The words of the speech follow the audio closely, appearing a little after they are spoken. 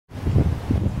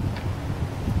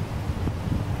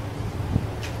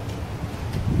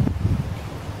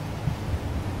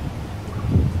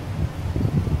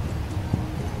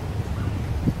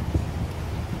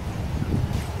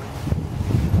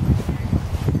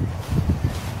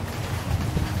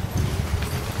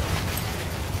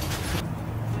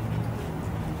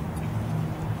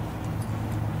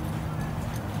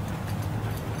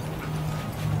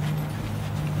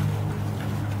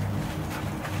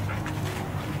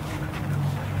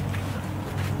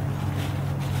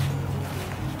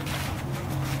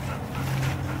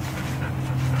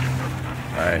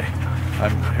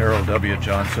I'm Harold W.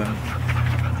 Johnson.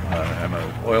 I'm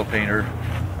an oil painter.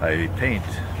 I paint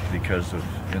because of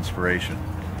inspiration.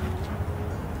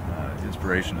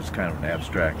 Inspiration is kind of an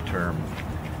abstract term.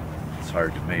 It's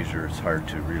hard to measure, it's hard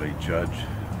to really judge,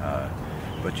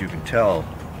 but you can tell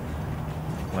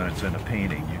when it's in a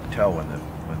painting. You can tell when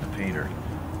the painter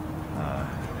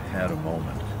had a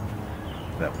moment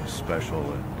that was special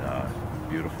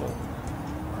and beautiful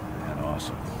and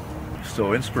awesome.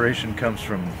 So inspiration comes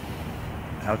from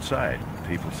outside.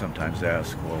 People sometimes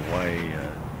ask, well,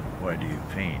 why do you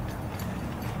paint?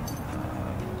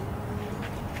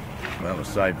 Well,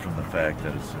 aside from the fact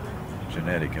that it's a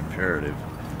genetic imperative,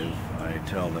 I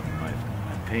tell them I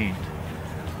paint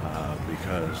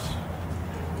because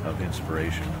of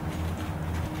inspiration.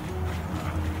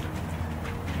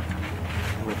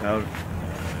 Without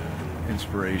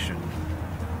inspiration,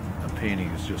 a painting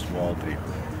is just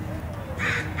wallpaper.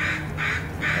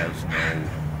 It has no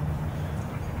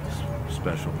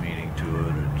special meaning to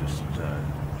it, or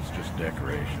it's just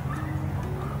decoration,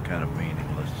 kind of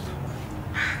meaningless.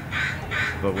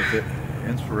 But with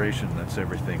inspiration, that's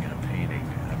everything in a painting.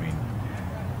 I mean,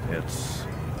 it's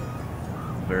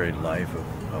the very life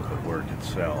of the work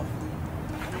itself.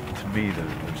 To me,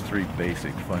 there's three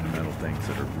basic fundamental things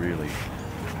that are really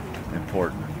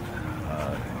important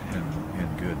in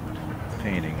good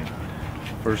painting.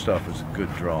 First off is a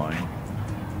good drawing.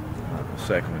 The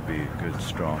second would be a good,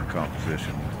 strong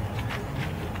composition.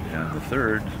 And the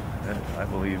third, I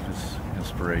believe, is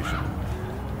inspiration.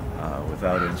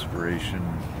 Without inspiration,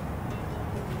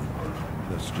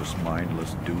 that's just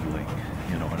mindless doodling,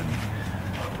 you know what I mean?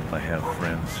 I have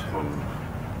friends who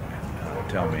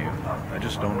tell me, I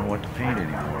just don't know what to paint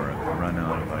anymore. I've run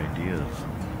out of ideas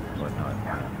and whatnot.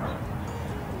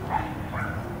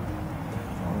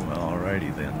 Oh, well,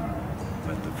 alrighty then.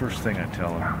 But the first thing I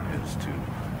tell them is to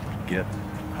get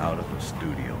out of the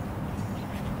studio.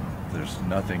 There's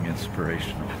nothing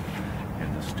inspirational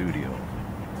in the studio.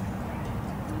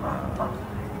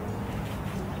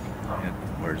 And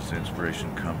where does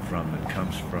inspiration come from? It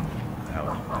comes from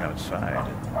outside,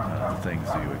 things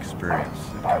that you experience.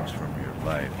 It comes from your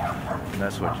life, and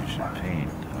that's what you should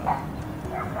paint.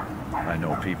 I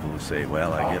know people who say,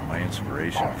 well, I get my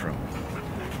inspiration from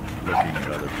looking at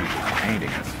other people's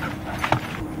paintings.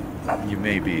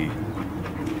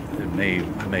 It may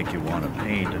make you want to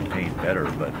paint and paint better,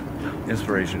 but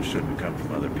inspiration shouldn't come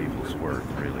from other people's work,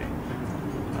 really.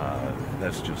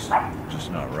 That's just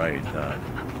not right.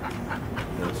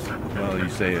 Well, you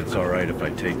say it's all right if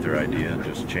I take their idea and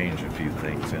just change a few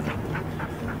things in it.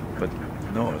 But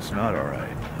no, it's not all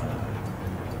right.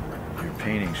 Your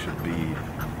painting should be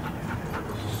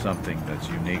something that's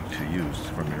unique to you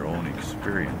from your own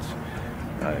experience.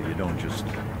 You don't just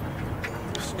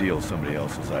steal somebody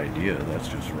else's idea. That's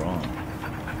just wrong.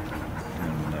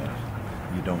 And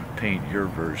you don't paint your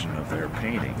version of their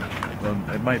painting. Well,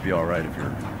 it might be all right if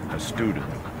you're a student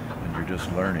and you're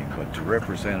just learning, but to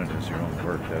represent it as your own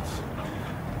work,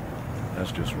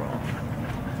 that's just wrong.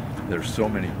 There's so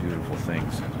many beautiful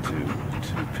things to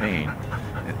paint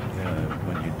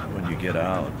when you get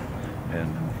out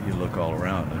and you look all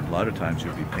around. And a lot of times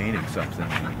you'll be painting something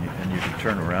and you can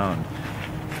turn around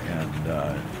and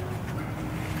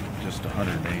just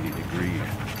 180 degrees,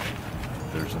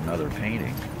 there's another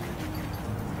painting.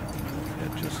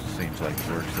 It just seems like it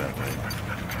works that way.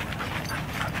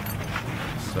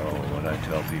 So what I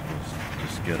tell people is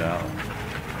just get out,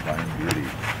 find beauty.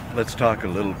 Let's talk a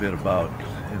little bit about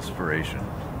inspiration.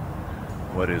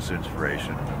 What is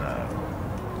inspiration?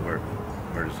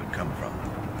 Where does it come from?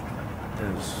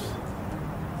 It's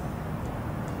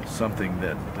something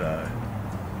that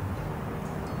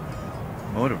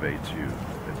motivates you.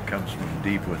 It comes from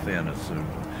deep within. It's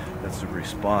a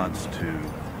response to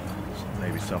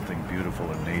maybe something beautiful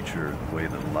in nature, the way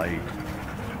the light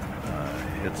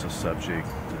hits a subject.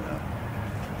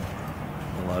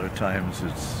 A lot of times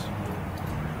it's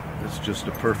just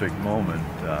a perfect moment.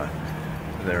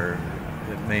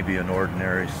 It may be an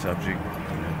ordinary subject,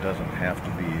 and it doesn't have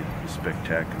to be a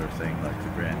spectacular thing like the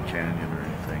Grand Canyon or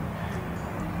anything.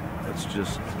 It's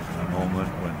just a moment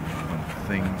when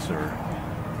things are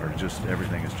just,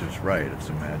 everything is just right. It's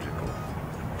a magical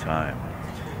time.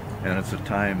 And it's a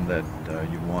time that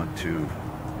you want to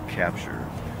capture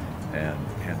and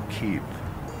keep.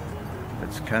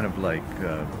 It's kind of like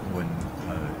when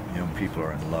young people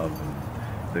are in love and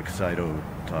the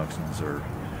excitotoxins are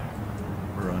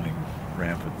running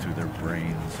rampant through their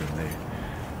brains and they're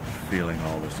feeling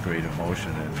all this great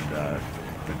emotion, and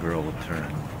the girl will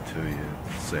turn to you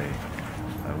and say,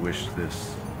 I wish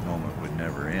this moment would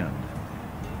never end.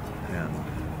 And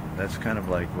that's kind of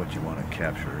like what you want to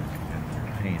capture in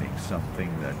your painting, something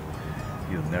that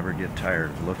you'll never get tired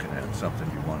of looking at, something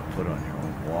you want to put on your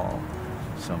own wall,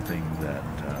 something that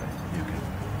you can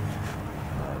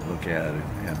look at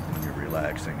and when you're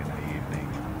relaxing in the evening,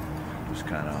 just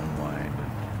kind of unwind,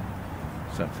 and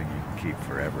something you can keep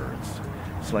forever.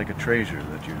 It's like a treasure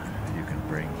that you can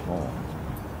bring home.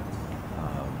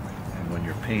 And when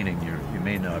you're painting, you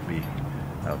may not be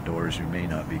outdoors, you may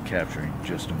not be capturing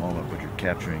just a moment, but you're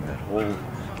capturing that whole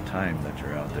time that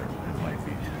you're out there. It might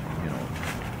be,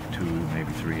 2,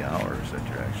 maybe 3 hours that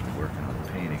you're actually working on the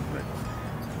painting, but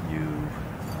you've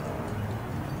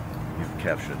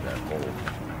captured that whole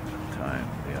time,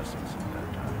 the essence of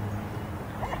that time.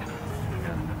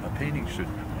 And a painting should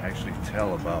actually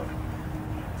tell about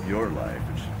your life.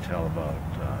 It should tell about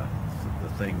the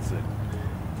things that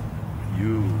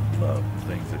you love, the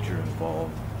things that you're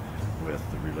involved with,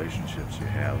 the relationships you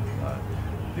have,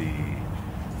 the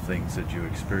things that you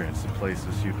experience, the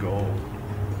places you go.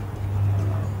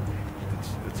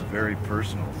 It's a very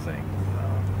personal thing.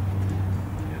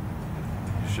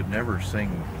 You should never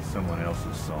sing someone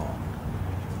else's song.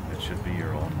 It should be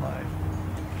your own life.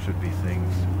 It should be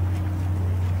things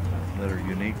that are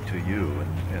unique to you,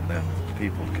 and then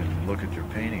people can look at your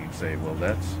painting and say, well,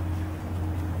 that's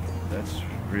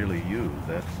really you.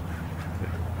 That's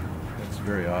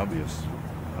very obvious.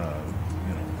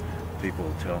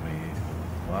 People tell me,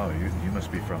 wow, you must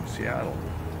be from Seattle.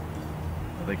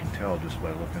 Well, they can tell just by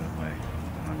looking at my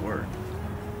work.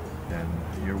 And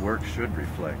your work should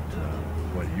reflect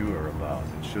what you are about.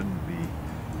 It shouldn't be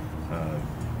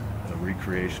a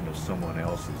recreation of someone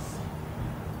else's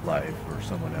life or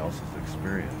someone else's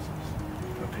experiences.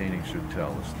 A painting should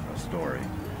tell a story,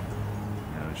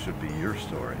 and it should be your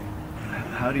story.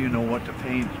 How do you know what to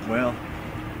paint? Well,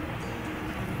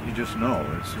 you just know.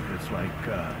 It's like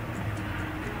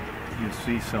you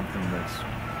see something that's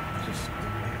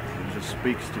it just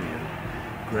speaks to you,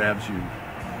 grabs you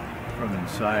from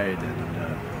inside, and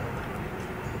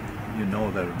you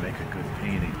know that it would make a good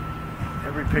painting.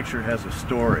 Every picture has a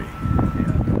story,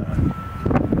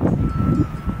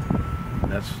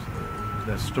 and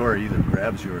that story either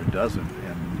grabs you or it doesn't.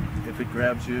 And if it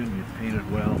grabs you and you paint it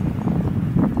well,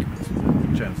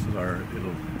 chances are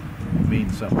it'll mean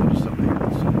something to somebody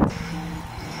else.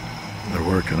 They're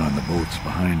working on the boats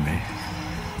behind me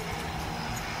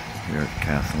here at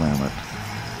Cathlamet,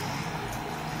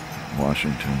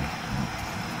 Washington,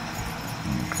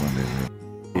 on the Columbia River.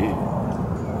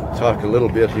 Talk a little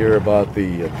bit here about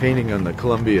the painting on the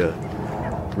Columbia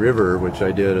River, which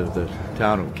I did at the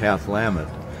town of Cathlamet.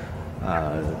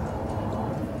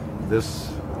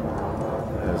 This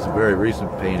is a very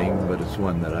recent painting, but it's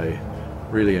one that I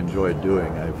really enjoyed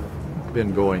doing. I've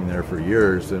been going there for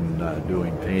years and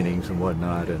doing paintings and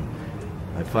whatnot, and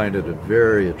I find it a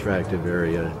very attractive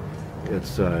area.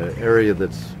 It's an area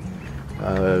that's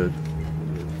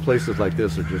places like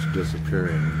this are just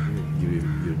disappearing.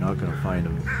 You're not going to find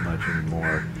them much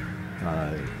anymore.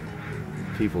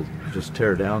 People just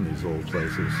tear down these old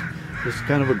places. It's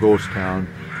kind of a ghost town.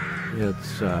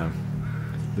 It's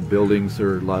the buildings a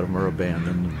lot of them are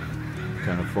abandoned,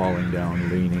 kind of falling down,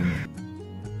 leaning.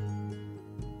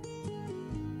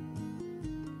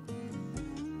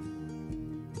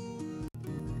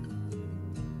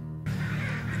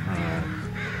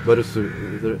 But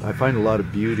I find a lot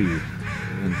of beauty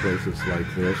in places like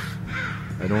this.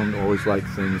 I don't always like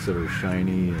things that are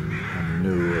shiny and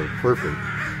new or perfect.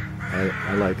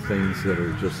 I like things that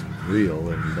are just real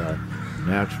and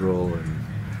natural, and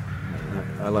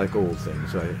I like old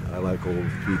things. I like old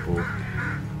people.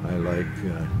 I like,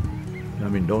 I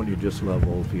mean, don't you just love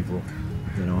old people,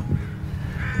 you know?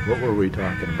 What were we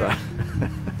talking about?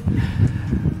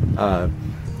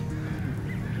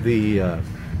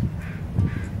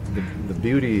 The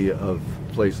beauty of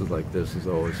places like this is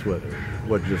always what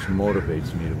just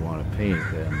motivates me to want to paint.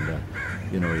 And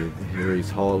you know, here he's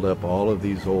hauled up all of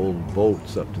these old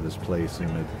boats up to this place,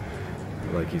 and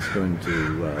like he's going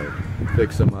to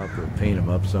fix them up or paint them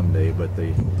up someday, but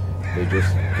they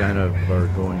just kind of are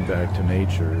going back to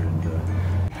nature. And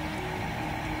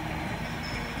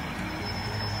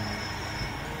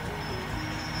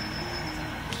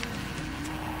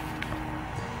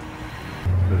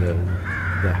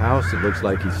the house, it looks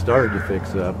like he started to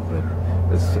fix up, but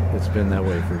it's been that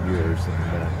way for years,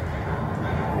 and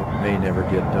it may never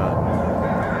get done.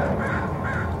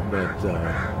 But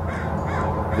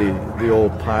the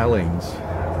old pilings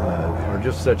are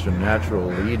just such a natural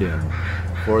lead-in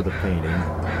for the painting.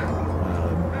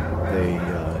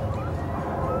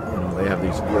 They have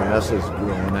these grasses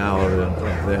growing out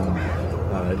of them.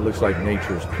 It looks like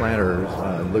nature's planters.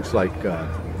 It looks like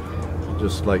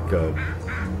just like a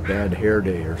bad hair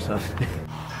day or something.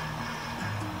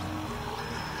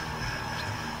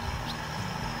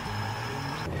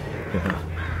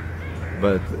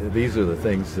 But these are the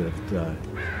things that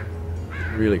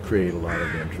really create a lot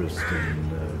of interest,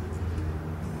 and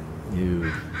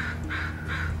you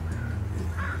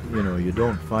know, you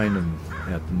don't find them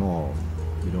at the mall.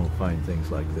 You don't find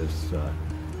things like this. You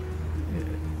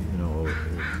know,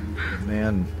 a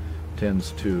man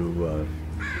tends to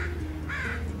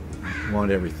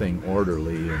want everything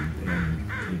orderly,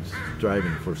 and he's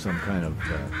striving for some kind of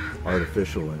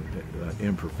artificial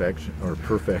imperfection or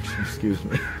perfection, excuse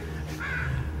me.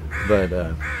 But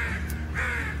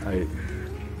I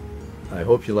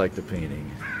hope you like the painting.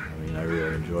 I mean, I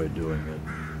really enjoyed doing it,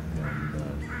 and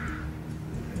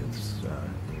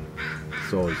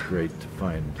it's always great to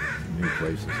find new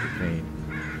places to paint.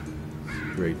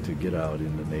 It's great to get out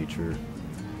into nature,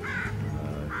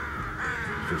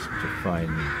 just to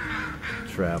find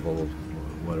travel.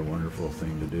 What a wonderful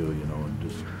thing to do, you know, and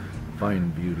just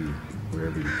find beauty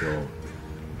wherever you go.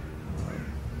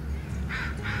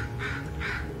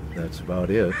 That's about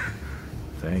it.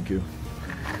 Thank you.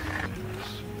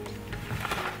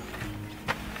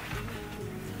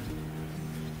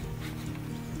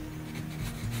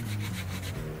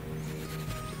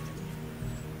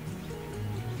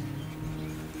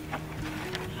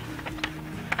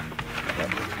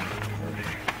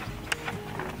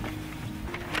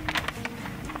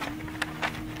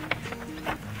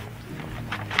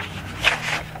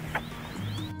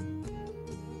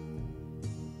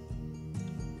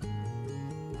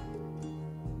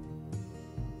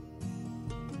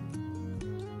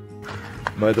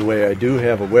 By the way, I do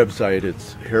have a website.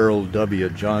 It's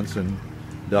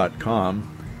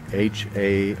HaroldWJohnson.com,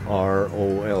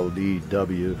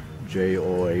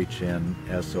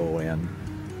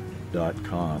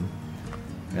 HaroldWJohnson.com.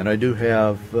 And I do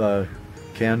have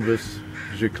canvas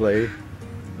giclée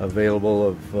available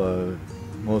of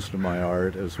most of my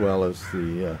art, as well as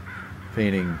the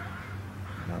painting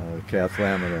Kath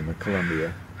Lambert and the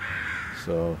Columbia.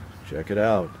 So check it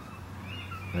out.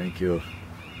 Thank you.